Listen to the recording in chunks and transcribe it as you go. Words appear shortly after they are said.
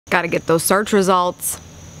Gotta get those search results.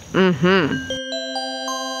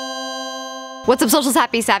 What's up, socials?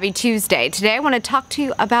 Happy Savvy Tuesday. Today I want to talk to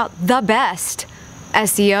you about the best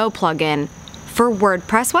SEO plugin for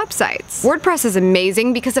WordPress websites. WordPress is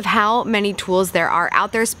amazing because of how many tools there are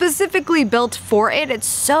out there specifically built for it. It's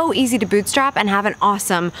so easy to bootstrap and have an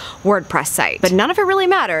awesome WordPress site. But none of it really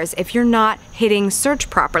matters if you're not hitting search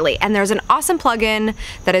properly. And there's an awesome plugin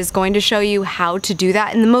that is going to show you how to do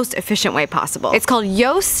that in the most efficient way possible. It's called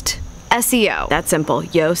Yoast SEO. That's simple,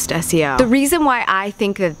 Yoast SEO. The reason why I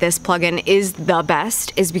think that this plugin is the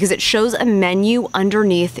best is because it shows a menu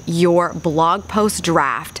underneath your blog post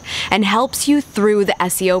draft and helps you through the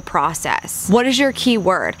SEO process. What is your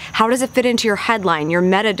keyword? How does it fit into your headline, your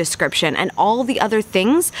meta description, and all the other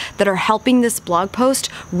things that are helping this blog post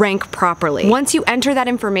rank properly? Once you enter that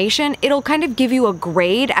information, it'll kind of give you a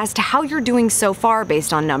grade as to how you're doing so far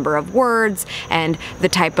based on number of words and the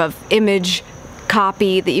type of image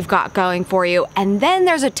copy that you've got going for you. And then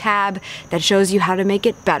there's a tab that shows you how to make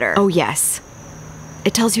it better. Oh yes,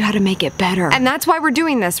 it tells you how to make it better. And that's why we're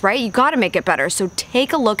doing this, right? You gotta make it better. So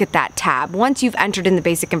take a look at that tab once you've entered in the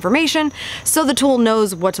basic information so the tool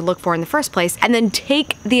knows what to look for in the first place, and then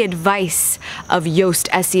take the advice of Yoast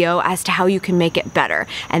SEO as to how you can make it better.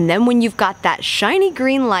 And then when you've got that shiny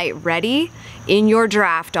green light ready in your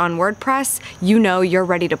draft on WordPress, you know you're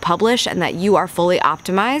ready to publish and that you are fully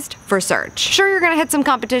optimized for search. Sure, you're gonna hit some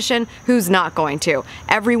competition. Who's not going to?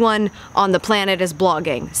 Everyone on the planet is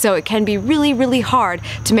blogging, so it can be really, really hard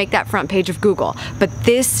to make that front page of Google. But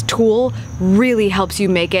this tool really helps you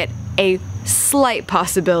make it a slight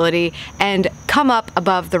possibility and come up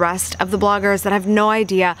above the rest of the bloggers that have no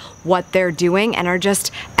idea what they're doing and are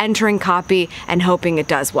just entering copy and hoping it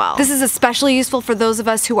does well. This is especially useful for those of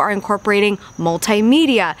us who are incorporating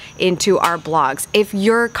multimedia into our blogs. If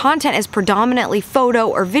your content is predominantly photo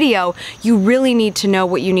or video, you really need to know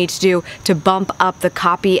what you need to do to bump up the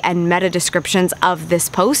copy and meta descriptions of this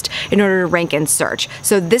post in order to rank in search.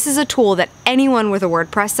 So this is a tool that anyone with a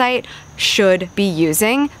WordPress site should be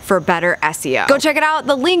using for better SEO. Go check it out.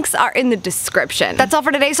 The links are in the description. That's all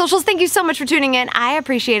for today, socials. Thank you so much for tuning in. I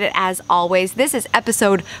appreciate it as always. This is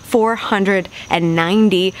episode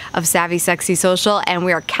 490 of Savvy Sexy Social, and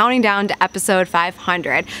we are counting down to episode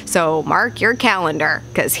 500. So mark your calendar,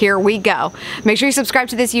 because here we go. Make sure you subscribe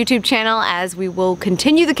to this YouTube channel as we will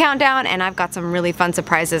continue the countdown, and I've got some really fun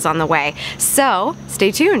surprises on the way. So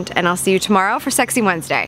stay tuned, and I'll see you tomorrow for Sexy Wednesday.